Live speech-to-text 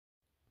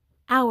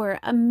Our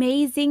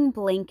Amazing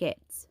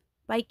Blankets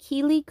by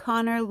Kealy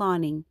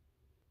Lonning.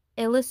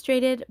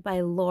 Illustrated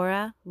by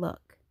Laura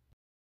Look.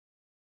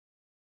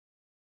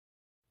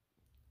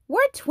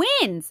 We're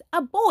twins,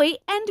 a boy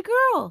and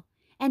girl,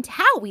 and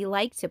how we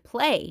like to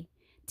play.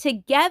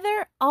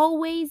 Together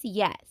always,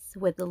 yes,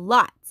 with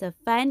lots of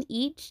fun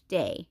each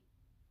day.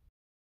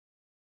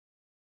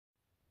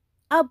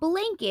 A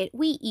blanket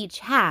we each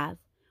have.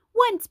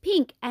 One's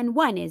pink and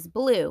one is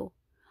blue.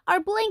 Our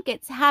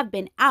blankets have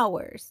been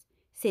ours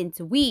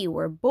since we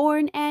were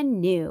born and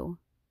new.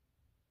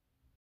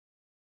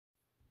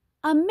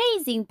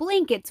 Amazing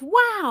blankets,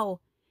 wow!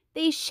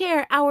 They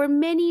share our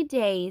many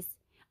days.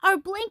 Our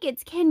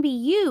blankets can be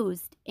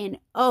used in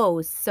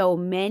oh so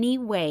many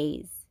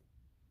ways.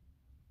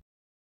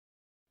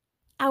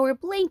 Our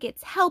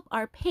blankets help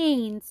our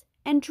pains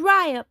and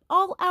dry up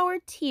all our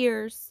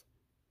tears.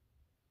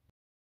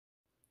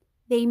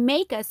 They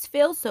make us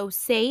feel so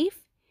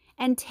safe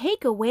and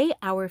take away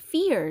our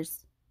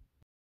fears.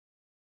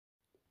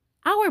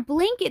 Our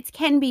blankets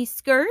can be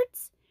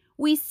skirts.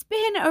 We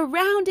spin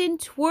around and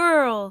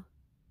twirl.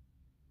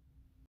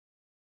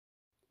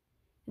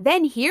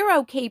 Then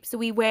hero capes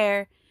we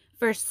wear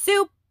for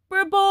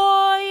Super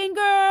Boy and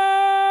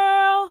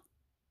Girl.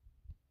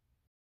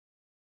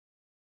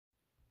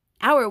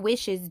 Our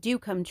wishes do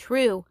come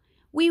true.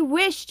 We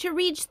wish to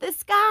reach the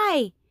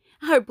sky.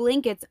 Our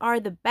blankets are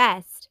the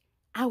best.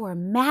 Our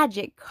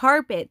magic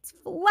carpets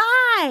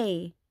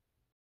fly.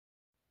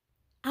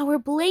 Our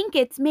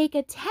blankets make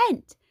a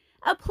tent,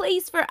 a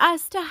place for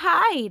us to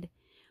hide.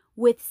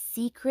 With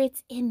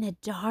secrets in the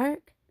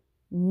dark,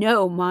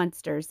 no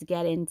monsters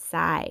get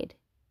inside.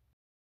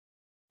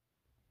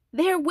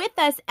 They're with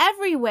us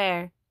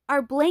everywhere.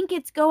 Our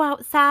blankets go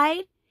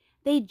outside.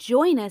 They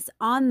join us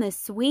on the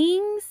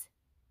swings.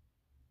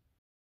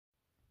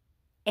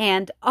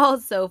 And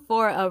also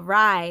for a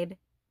ride.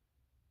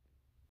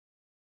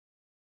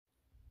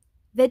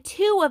 The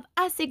two of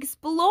us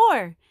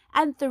explore,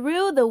 and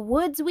through the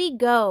woods we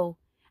go.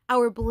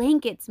 Our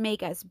blankets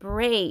make us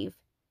brave.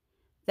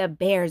 The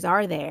bears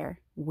are there,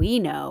 we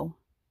know.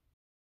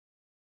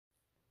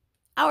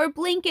 Our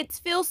blankets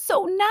feel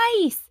so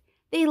nice.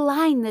 They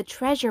line the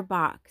treasure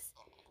box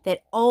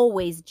that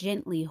always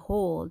gently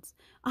holds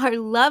our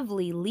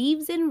lovely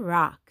leaves and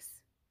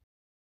rocks.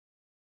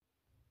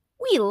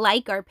 We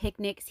like our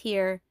picnics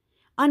here,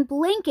 on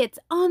blankets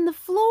on the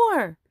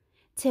floor.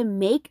 To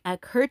make a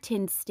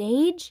curtained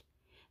stage,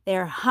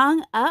 they're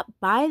hung up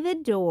by the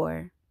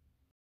door.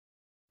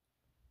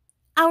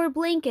 Our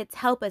blankets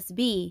help us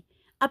be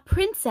a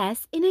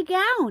princess in a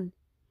gown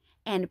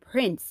and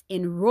prince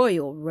in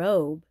royal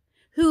robe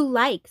who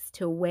likes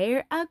to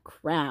wear a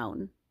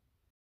crown.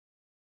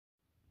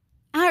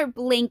 Our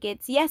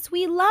blankets, yes,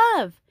 we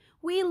love.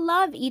 We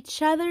love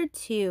each other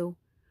too.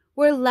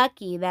 We're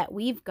lucky that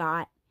we've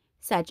got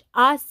such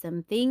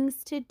awesome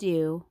things to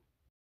do.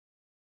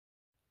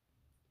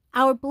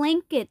 Our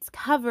blankets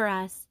cover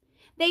us.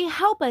 They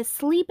help us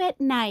sleep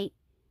at night.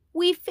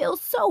 We feel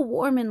so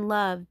warm and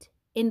loved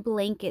in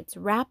blankets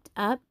wrapped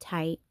up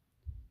tight.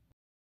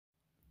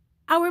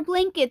 Our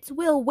blankets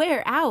will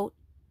wear out,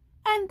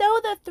 and though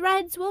the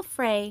threads will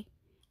fray,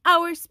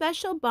 our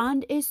special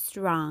bond is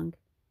strong.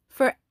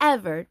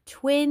 Forever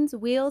twins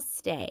will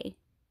stay.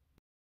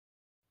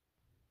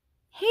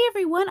 Hey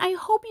everyone, I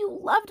hope you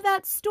loved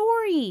that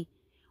story.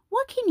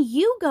 What can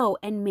you go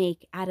and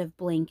make out of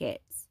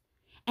blankets?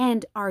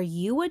 And are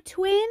you a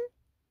twin?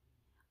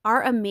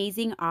 Our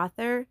amazing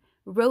author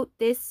wrote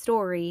this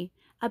story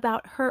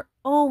about her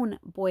own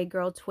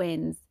boy-girl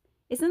twins.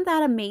 Isn't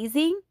that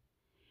amazing?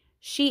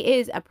 She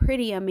is a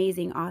pretty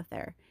amazing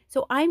author.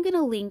 So I'm going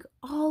to link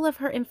all of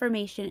her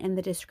information in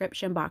the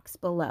description box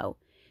below.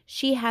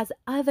 She has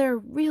other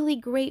really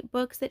great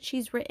books that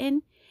she's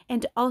written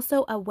and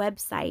also a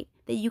website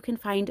that you can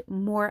find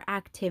more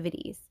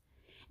activities.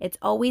 It's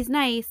always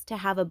nice to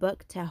have a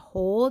book to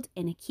hold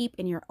and keep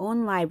in your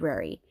own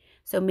library,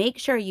 so make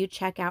sure you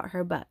check out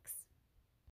her books.